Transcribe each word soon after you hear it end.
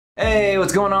Hey,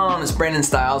 what's going on? It's Brandon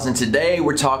Stiles, and today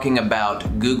we're talking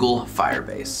about Google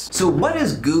Firebase. So what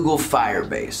is Google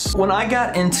Firebase? When I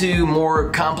got into more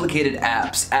complicated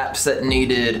apps that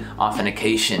needed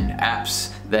authentication,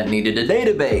 apps that needed a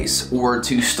database or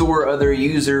to store other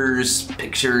users,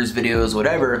 pictures, videos,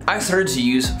 whatever, I started to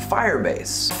use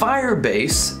Firebase.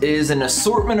 Firebase is an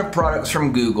assortment of products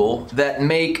from Google that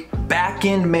make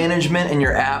backend management in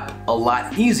your app a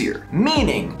lot easier.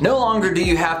 Meaning, no longer do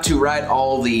you have to write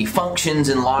all the functions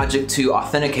and logic to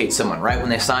authenticate someone, right? When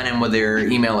they sign in with their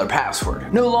email or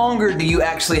password. No longer do you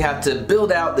actually have to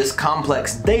build out this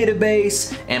complex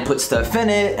database and put stuff in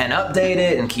it and update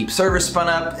it and keep servers spun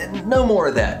up. No more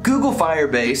of that. Google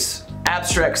Firebase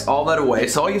abstracts all that away,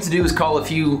 so all you have to do is call a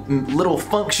few little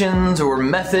functions or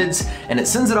methods and it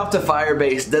sends it off to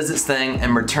Firebase, does its thing,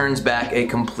 and returns back a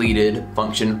completed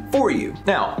function for you.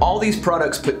 Now, all these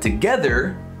products put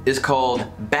together is called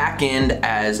Backend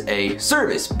As A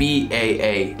Service,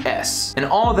 BAAS. And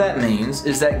all that means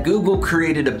is that Google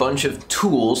created a bunch of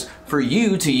tools for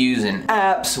you to use in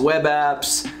apps, web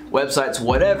apps, websites,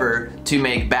 whatever, to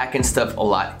make backend stuff a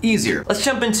lot easier. Let's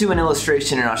jump into an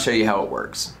illustration and I'll show you how it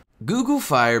works. Google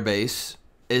Firebase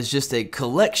is just a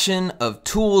collection of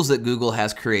tools that Google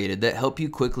has created that help you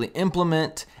quickly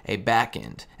implement a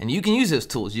backend. And you can use those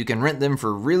tools. You can rent them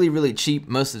for really, really cheap.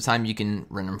 Most of the time you can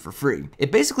rent them for free.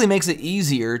 It basically makes it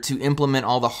easier to implement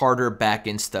all the harder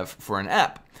backend stuff for an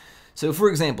app. So for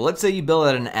example, let's say you build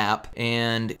out an app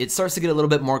and it starts to get a little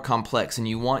bit more complex and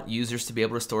you want users to be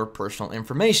able to store personal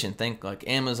information. Think like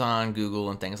Amazon,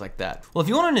 Google, and things like that. Well, if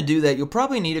you wanted to do that, you'll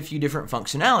probably need a few different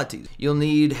functionalities. You'll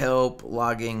need help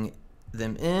logging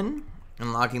them in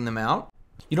and logging them out.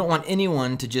 You don't want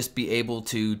anyone to just be able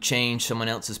to change someone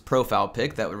else's profile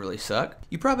pic. That would really suck.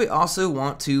 You probably also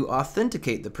want to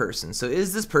authenticate the person. So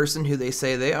is this person who they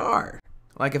say they are?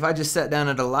 Like if I just sat down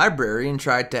at a library and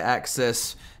tried to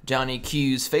access Johnny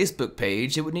Q's Facebook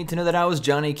page, it would need to know that I was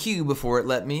Johnny Q before it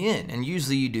let me in. And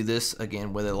usually you do this,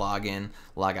 again, with a login,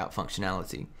 logout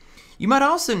functionality. You might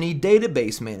also need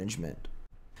database management.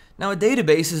 Now a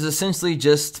database is essentially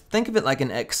just, think of it like an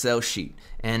Excel sheet.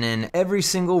 And in every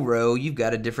single row, you've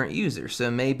got a different user. So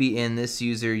maybe in this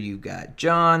user, you've got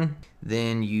John,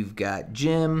 then you've got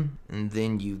Jim, and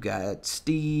then you've got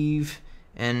Steve,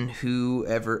 and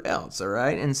whoever else, all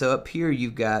right? And so up here,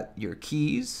 you've got your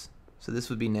keys. So this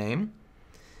would be name.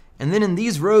 And then in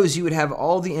these rows, you would have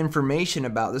all the information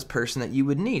about this person that you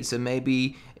would need. So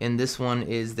maybe in this one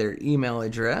is their email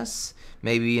address.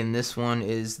 Maybe in this one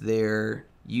is their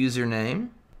username.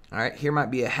 All right, here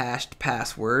might be a hashed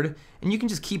password. And you can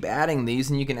just keep adding these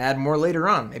and you can add more later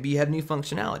on. Maybe you have new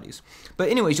functionalities. But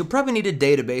anyways, you'll probably need a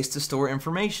database to store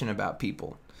information about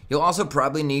people. You'll also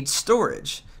probably need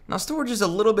storage. Now storage is a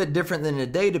little bit different than a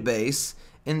database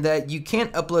in that you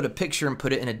can't upload a picture and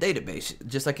put it in a database.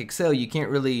 Just like Excel, you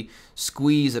can't really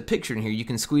squeeze a picture in here. You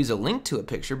can squeeze a link to a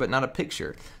picture, but not a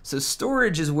picture. So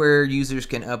storage is where users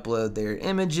can upload their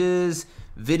images,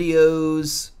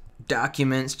 videos,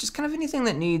 documents, just kind of anything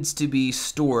that needs to be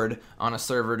stored on a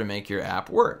server to make your app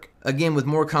work. Again, with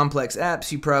more complex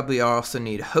apps, you probably also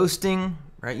need hosting,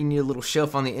 right? You need a little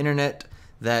shelf on the internet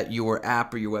that your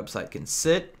app or your website can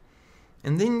sit.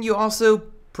 And then you also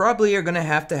probably are going to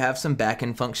have some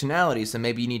backend functionality. So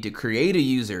maybe you need to create a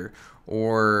user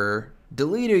or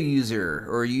delete a user,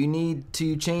 or you need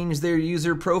to change their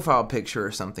user profile picture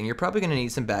or something. You're probably going to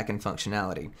need some backend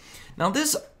functionality. Now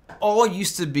this all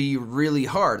used to be really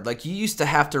hard. Like you used to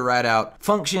have to write out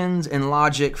functions and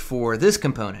logic for this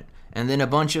component, and then a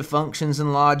bunch of functions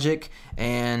and logic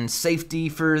and safety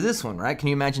for this one, right? Can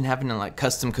you imagine having to like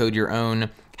custom code your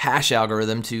own hash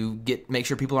algorithm to make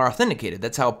sure people are authenticated?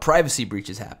 That's how privacy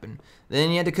breaches happen.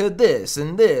 Then you had to code this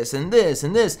and this and this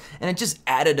and this, and it just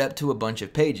added up to a bunch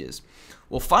of pages.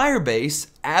 Well,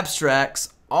 Firebase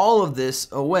abstracts all of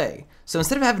this away. So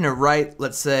instead of having to write,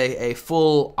 let's say, a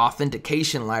full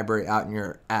authentication library out in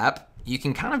your app, you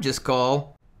can kind of just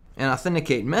call an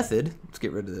authenticate method. Let's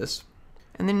get rid of this.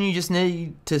 And then you just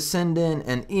need to send in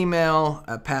an email,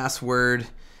 a password,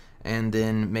 and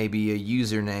then maybe a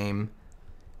username.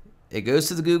 It goes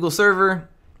to the Google server,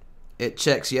 it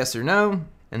checks yes or no,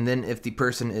 and then if the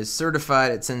person is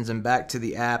certified, it sends them back to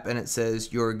the app and it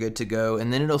says you're good to go,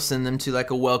 and then it'll send them to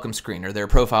like a welcome screen or their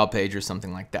profile page or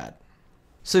something like that.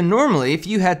 So normally, if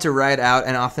you had to write out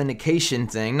an authentication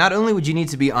thing, not only would you need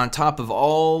to be on top of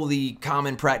all the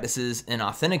common practices in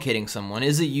authenticating someone,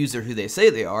 is a user who they say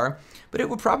they are, but it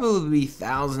would probably be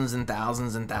thousands and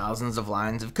thousands and thousands of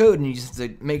lines of code, and you just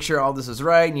have to make sure all this is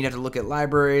right, and you'd have to look at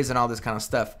libraries and all this kind of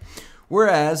stuff.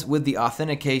 Whereas with the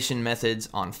authentication methods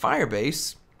on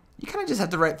Firebase, you kind of just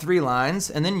have to write 3 lines,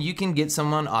 and then you can get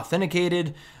someone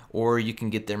authenticated or you can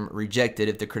get them rejected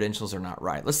if the credentials are not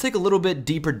right. Let's take a little bit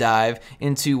deeper dive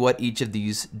into what each of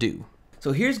these do.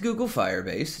 So here's Google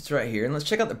Firebase, it's right here, and let's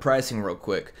check out the pricing real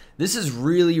quick. This is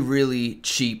really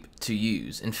cheap to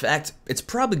use. In fact, it's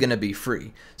probably gonna be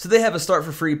free. So they have a start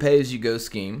for free, pay as you go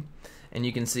scheme, and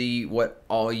you can see what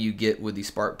all you get with the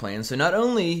Spark plan. So not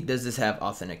only does this have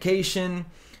authentication,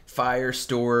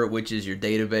 Firestore, which is your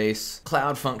database,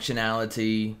 cloud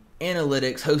functionality,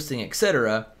 analytics, hosting,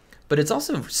 etc., but it's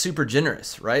also super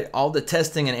generous, right? All the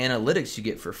testing and analytics you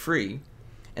get for free.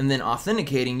 And then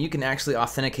authenticating, you can actually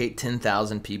authenticate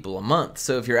 10,000 people a month.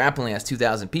 So if your app only has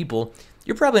 2,000 people,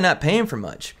 you're probably not paying for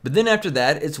much. But then after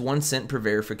that, it's 1 cent per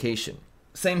verification.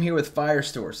 Same here with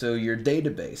Firestore, so your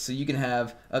database. So you can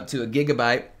have up to 1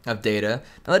 gigabyte of data.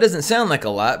 Now that doesn't sound like a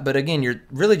lot, but again, you're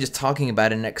really just talking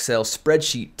about an Excel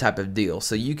spreadsheet type of deal.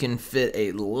 So you can fit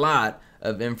a lot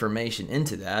of information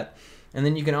into that. And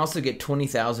then you can also get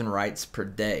 20,000 writes per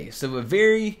day. So a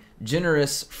very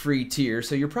generous free tier.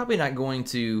 So you're probably not going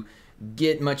to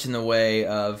get much in the way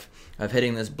of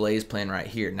hitting this Blaze plan right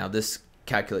here. Now this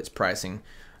calculates pricing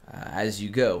as you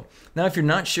go. Now if you're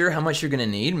not sure how much you're gonna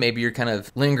need, maybe you're kind of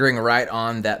lingering right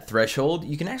on that threshold,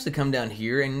 you can actually come down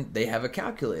here and they have a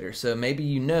calculator. So maybe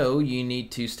you know you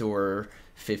need to store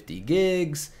 50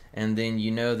 gigs, and then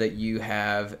you know that you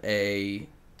have a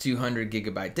 200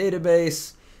 gigabyte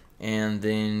database, and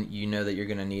then you know that you're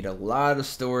gonna need a lot of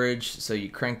storage, so you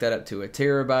crank that up to 1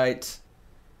 terabyte,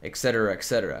 etc.,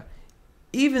 etc.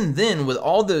 Even then, with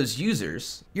all those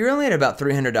users, you're only at about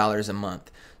 $300 a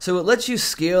month. So it lets you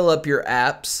scale up your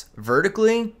apps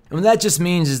vertically. And what that just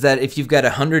means is that if you've got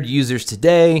 100 users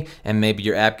today, and maybe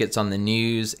your app gets on the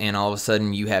news, and all of a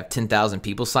sudden you have 10,000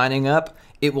 people signing up,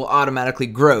 it will automatically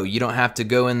grow. You don't have to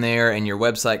go in there and your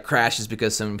website crashes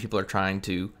because so many people are trying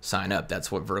to sign up.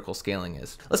 That's what vertical scaling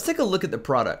is. Let's take a look at the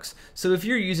products. So if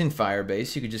you're using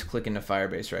Firebase, you could just click into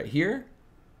Firebase right here.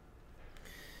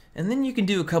 And then you can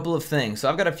do a couple of things. So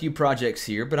I've got a few projects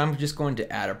here, but I'm just going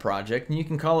to add a project, and you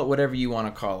can call it whatever you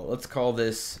want to call it. Let's call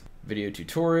this video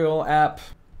tutorial app.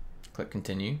 Click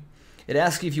continue. It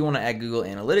asks you if you want to add Google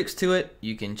Analytics to it.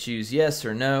 You can choose yes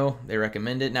or no. They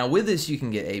recommend it. Now with this, you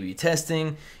can get A/B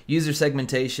testing, user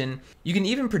segmentation. You can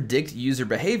even predict user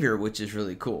behavior, which is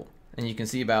really cool. And you can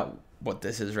see about what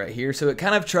this is right here. So it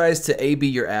kind of tries to A/B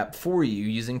your app for you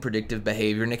using predictive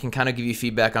behavior, and it can kind of give you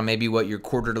feedback on maybe what your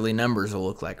quarterly numbers will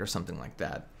look like or something like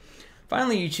that.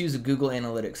 Finally, you choose a Google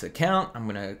Analytics account. I'm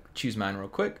gonna choose mine real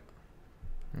quick.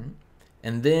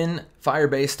 And then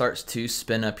Firebase starts to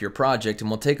spin up your project, and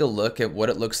we'll take a look at what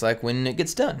it looks like when it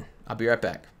gets done. I'll be right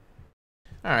back.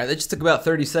 All right, that just took about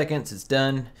 30 seconds. It's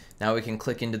done. Now we can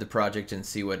click into the project and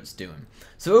see what it's doing.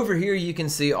 So over here, you can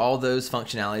see all those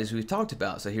functionalities we've talked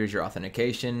about. So here's your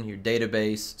authentication, your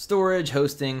database, storage,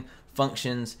 hosting,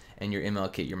 functions, and your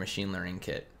ML kit, your machine learning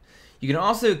kit. You can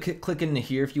also click into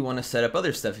here if you want to set up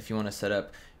other stuff. If you want to set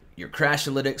up your crash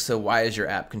analytics, so why is your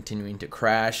app continuing to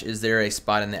crash? Is there a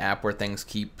spot in the app where things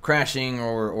keep crashing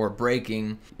or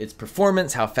breaking? Its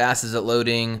performance, how fast is it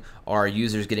loading? Are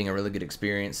users getting a really good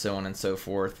experience? So on and so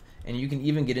forth. And you can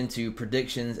even get into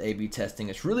predictions, A/B testing.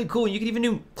 It's really cool. You can even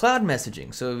do cloud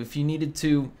messaging. So if you needed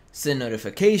to send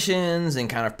notifications and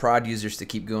kind of prod users to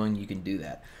keep going, you can do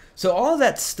that. So all of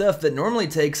that stuff that normally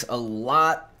takes a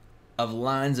lot of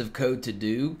lines of code to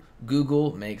do,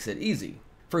 Google makes it easy.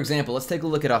 For example, let's take a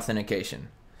look at authentication.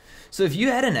 So if you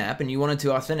had an app and you wanted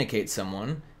to authenticate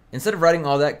someone, instead of writing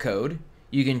all that code,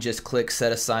 you can just click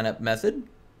set a sign up method.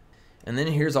 And then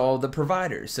here's all the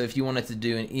providers. So if you wanted to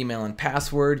do an email and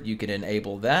password, you could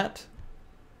enable that.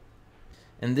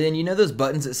 And then you know those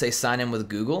buttons that say sign in with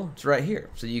Google? It's right here.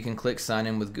 So you can click sign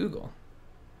in with Google.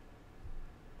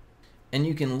 And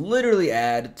you can literally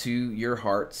add to your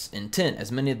heart's intent,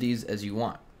 as many of these as you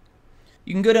want.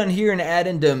 You can go down here and add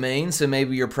in domains, so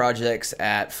maybe your project's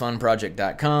at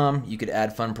funproject.com. You could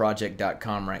add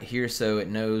funproject.com right here so it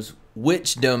knows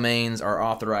which domains are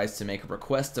authorized to make a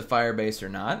request to Firebase or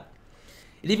not.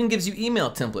 It even gives you email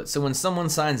templates, so when someone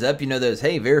signs up, you know those,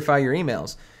 hey, verify your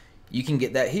emails. You can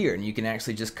get that here, and you can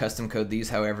actually just custom code these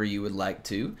however you would like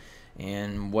to.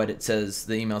 And what it says,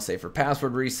 the email say for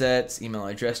password resets, email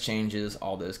address changes,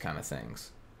 all those kind of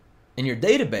things. In your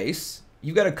database,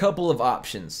 you've got a couple of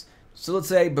options. So let's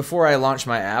say before I launch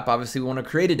my app, obviously we want to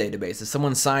create a database. If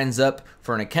someone signs up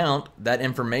for an account, that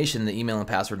information, the email and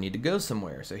password, need to go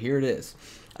somewhere. So here it is.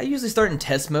 I usually start in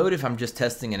test mode if I'm just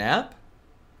testing an app.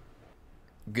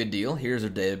 Good deal. Here's our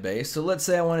database. So let's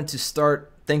say I wanted to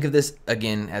start, think of this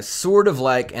again as sort of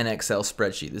like an Excel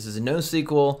spreadsheet. This is a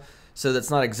NoSQL, so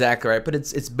that's not exactly right, but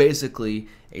it's basically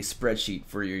a spreadsheet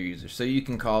for your users. So you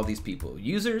can call these people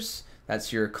users.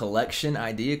 That's your collection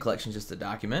ID. A collection is just a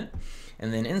document.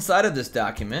 And then inside of this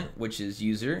document, which is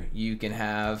user, you can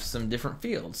have some different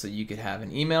fields. So you could have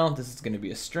an email. This is going to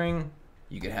be a string.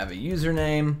 You could have a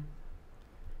username.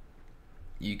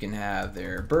 You can have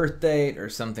their birth date or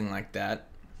something like that.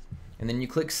 And then you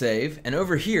click save. And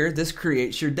over here, this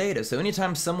creates your data. So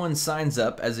anytime someone signs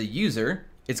up as a user,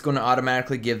 it's going to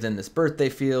automatically give them this birthday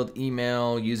field,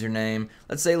 email, username.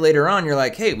 Let's say later on you're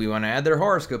like, hey, we want to add their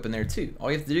horoscope in there too.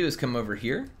 All you have to do is come over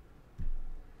here,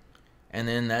 and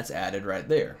then that's added right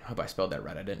there. I hope I spelled that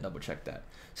right. I didn't double check that.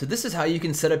 So this is how you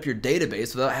can set up your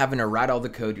database without having to write all the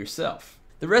code yourself.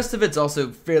 The rest of it's also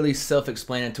fairly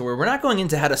self-explanatory. We're not going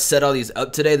into how to set all these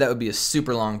up today. That would be a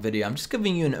super long video. I'm just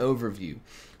giving you an overview.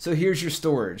 So here's your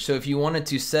storage. So if you wanted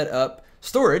to set up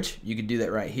storage, you could do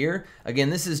that right here.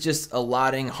 Again, this is just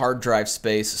allotting hard drive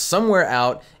space somewhere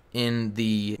out in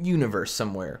the universe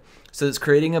somewhere. So it's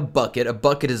creating a bucket. A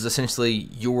bucket is essentially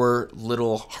your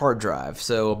little hard drive.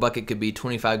 So a bucket could be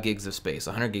 25 gigs of space,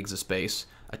 100 gigs of space,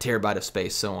 a terabyte of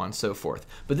space, so on and so forth.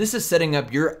 But this is setting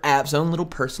up your app's own little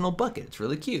personal bucket. It's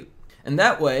really cute. And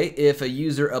that way, if a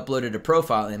user uploaded a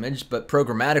profile image, but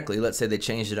programmatically, let's say they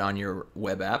changed it on your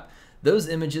web app, those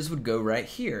images would go right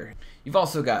here. You've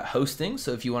also got hosting,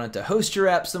 so if you wanted to host your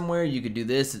app somewhere, you could do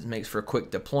this. It makes for a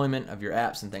quick deployment of your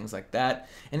apps and things like that.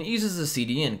 And it uses a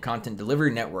CDN, Content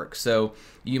Delivery Network. So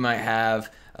you might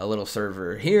have a little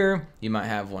server here, you might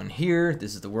have one here,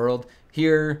 this is the world,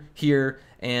 here, here,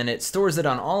 and it stores it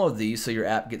on all of these so your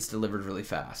app gets delivered really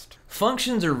fast.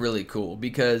 Functions are really cool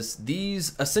because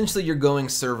these, essentially you're going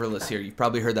serverless here. You've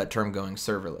probably heard that term, going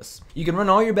serverless. You can run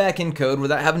all your backend code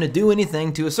without having to do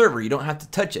anything to a server. You don't have to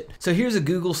touch it. So here's a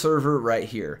Google server right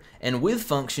here. And with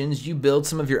functions, you build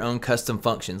some of your own custom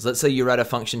functions. Let's say you write a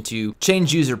function to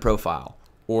change user profile,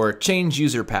 or change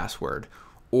user password,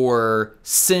 or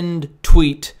send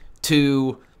tweet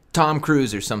to Tom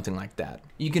Cruise or something like that.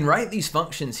 You can write these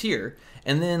functions here,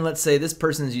 and then let's say this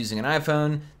person is using an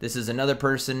iPhone, this is another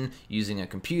person using a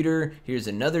computer, here's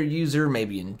another user,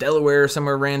 maybe in Delaware or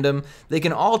somewhere random. They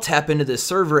can all tap into this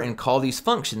server and call these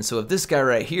functions. So if this guy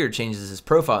right here changes his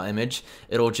profile image,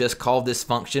 it'll just call this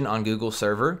function on Google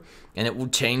server, and it will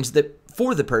change that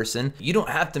for the person. You don't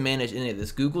have to manage any of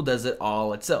this. Google does it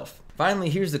all itself.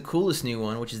 Finally, here's the coolest new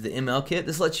one, which is the ML kit.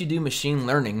 This lets you do machine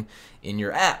learning in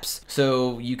your apps.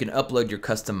 So you can upload your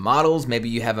custom models. Maybe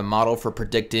you have a model for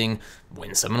predicting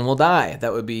when someone will die.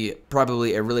 That would be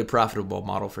probably a really profitable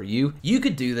model for you. You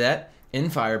could do that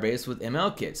in Firebase with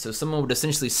ML kit. So someone would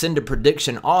essentially send a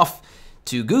prediction off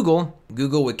to Google.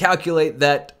 Google would calculate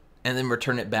that and then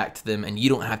return it back to them, and you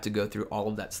don't have to go through all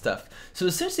of that stuff. So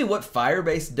essentially what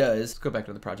Firebase does, let's go back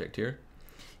to the project here.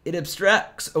 It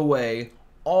abstracts away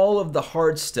all of the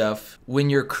hard stuff when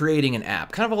you're creating an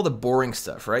app, kind of all the boring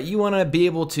stuff, right? You want to be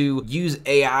able to use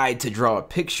AI to draw a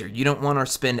picture. You don't want to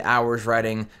spend hours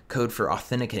writing code for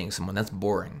authenticating someone. That's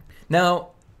boring. Now,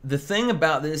 the thing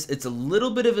about this, it's a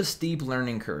little bit of a steep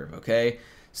learning curve, okay?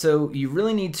 So you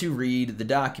really need to read the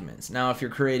documents. Now, if you're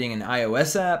creating an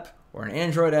iOS app or an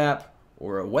Android app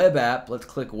or a web app, let's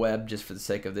click web just for the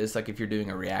sake of this, like if you're doing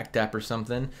a React app or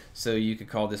something. So you could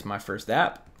call this my first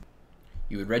app.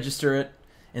 You would register it.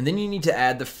 And then you need to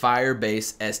add the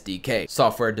Firebase SDK,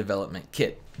 Software Development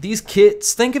Kit. These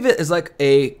kits, think of it as like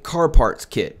a car parts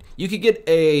kit. You could get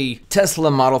a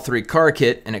Tesla Model 3 car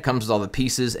kit and it comes with all the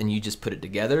pieces and you just put it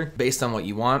together based on what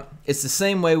you want. It's the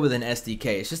same way with an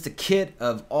SDK. It's just a kit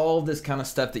of all this kind of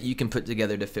stuff that you can put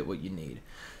together to fit what you need.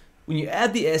 When you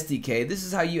add the SDK, this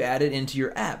is how you add it into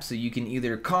your app. So you can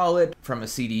either call it from a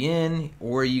CDN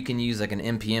or you can use like an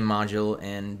NPM module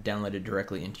and download it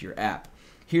directly into your app.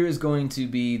 Here is going to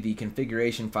be the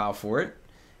configuration file for it.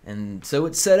 And so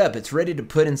it's set up. It's ready to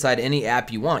put inside any app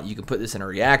you want. You can put this in a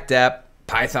React app,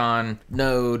 Python,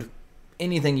 Node,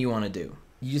 anything you want to do.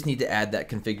 You just need to add that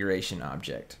configuration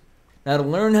object. Now to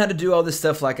learn how to do all this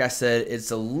stuff, like I said,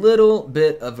 it's a little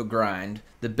bit of a grind.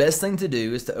 The best thing to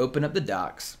do is to open up the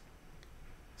docs,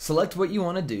 select what you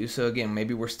want to do. So again,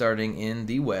 maybe we're starting in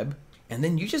the web. And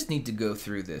then you just need to go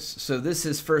through this. So this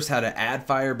is first how to add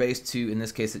Firebase to, in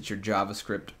this case, it's your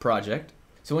JavaScript project.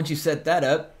 So once you set that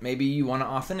up, maybe you want to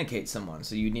authenticate someone.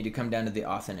 So you need to come down to the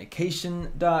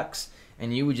authentication docs,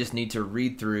 and you would just need to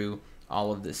read through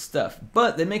all of this stuff.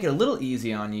 But they make it a little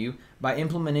easy on you by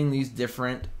implementing these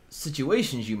different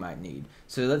situations you might need.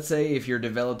 So let's say if you're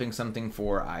developing something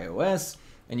for iOS,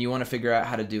 and you want to figure out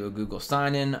how to do a Google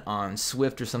sign-in on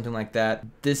Swift or something like that,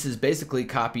 this is basically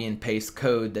copy and paste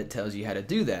code that tells you how to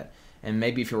do that. And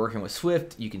maybe if you're working with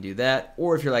Swift, you can do that.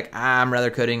 Or if you're like, I'm rather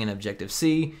coding in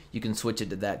Objective-C, you can switch it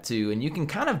to that too. And you can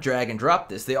kind of drag and drop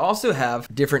this. They also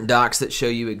have different docs that show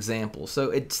you examples.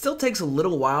 So it still takes a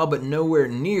little while, but nowhere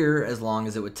near as long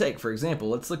as it would take. For example,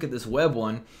 let's look at this web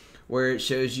one where it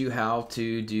shows you how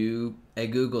to do a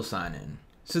Google sign-in.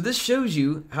 So this shows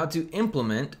you how to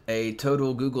implement a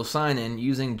total Google sign-in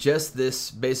using just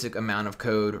this basic amount of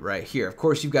code right here. Of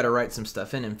course, you've got to write some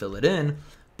stuff in and fill it in,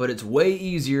 but it's way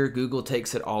easier. Google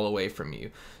takes it all away from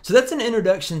you. So that's an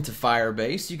introduction to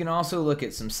Firebase. You can also look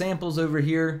at some samples over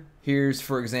here. Here's,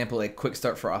 for example, a quick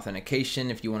start for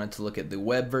authentication if you wanted to look at the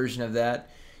web version of that.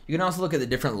 You can also look at the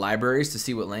different libraries to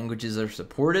see what languages are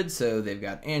supported. So they've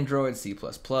got Android, C++,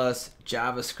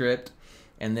 JavaScript,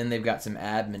 and then they've got some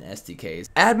admin SDKs.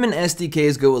 Admin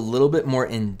SDKs go a little bit more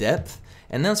in depth,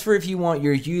 and that's for if you want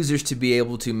your users to be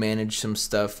able to manage some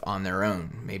stuff on their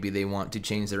own. Maybe they want to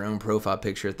change their own profile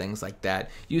picture, things like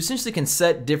that. You essentially can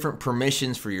set different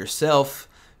permissions for yourself,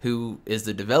 who is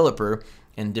the developer,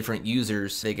 and different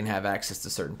users, they can have access to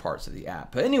certain parts of the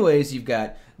app. But anyways, you've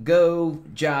got Go,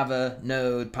 Java,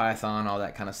 Node, Python, all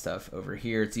that kind of stuff over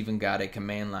here. It's even got a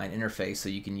command line interface so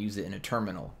you can use it in a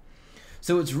terminal.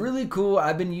 So it's really cool.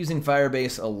 I've been using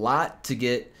Firebase a lot to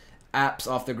get apps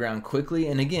off the ground quickly.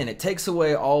 And again, it takes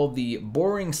away all the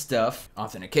boring stuff,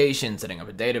 authentication, setting up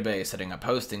a database, setting up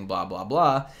hosting, blah, blah,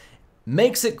 blah.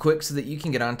 Makes it quick so that you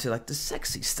can get onto like the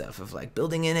sexy stuff of like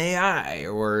building an AI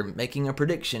or making a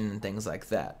prediction and things like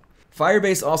that.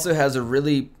 Firebase also has a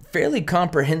really fairly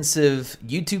comprehensive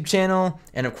YouTube channel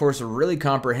and of course a really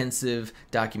comprehensive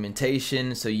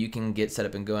documentation so you can get set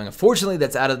up and going. Unfortunately,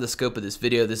 that's out of the scope of this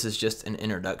video. This is just an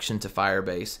introduction to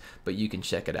Firebase, but you can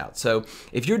check it out. So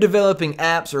if you're developing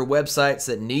apps or websites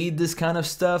that need this kind of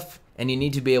stuff, and you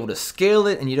need to be able to scale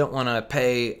it and you don't want to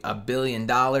pay $1 billion,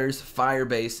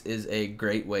 Firebase is a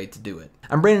great way to do it.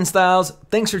 I'm Brandon Stiles.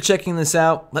 Thanks for checking this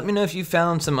out. Let me know if you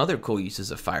found some other cool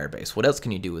uses of Firebase. What else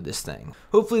can you do with this thing?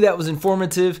 Hopefully that was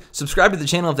informative. Subscribe to the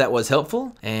channel if that was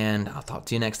helpful, and I'll talk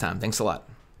to you next time. Thanks a lot.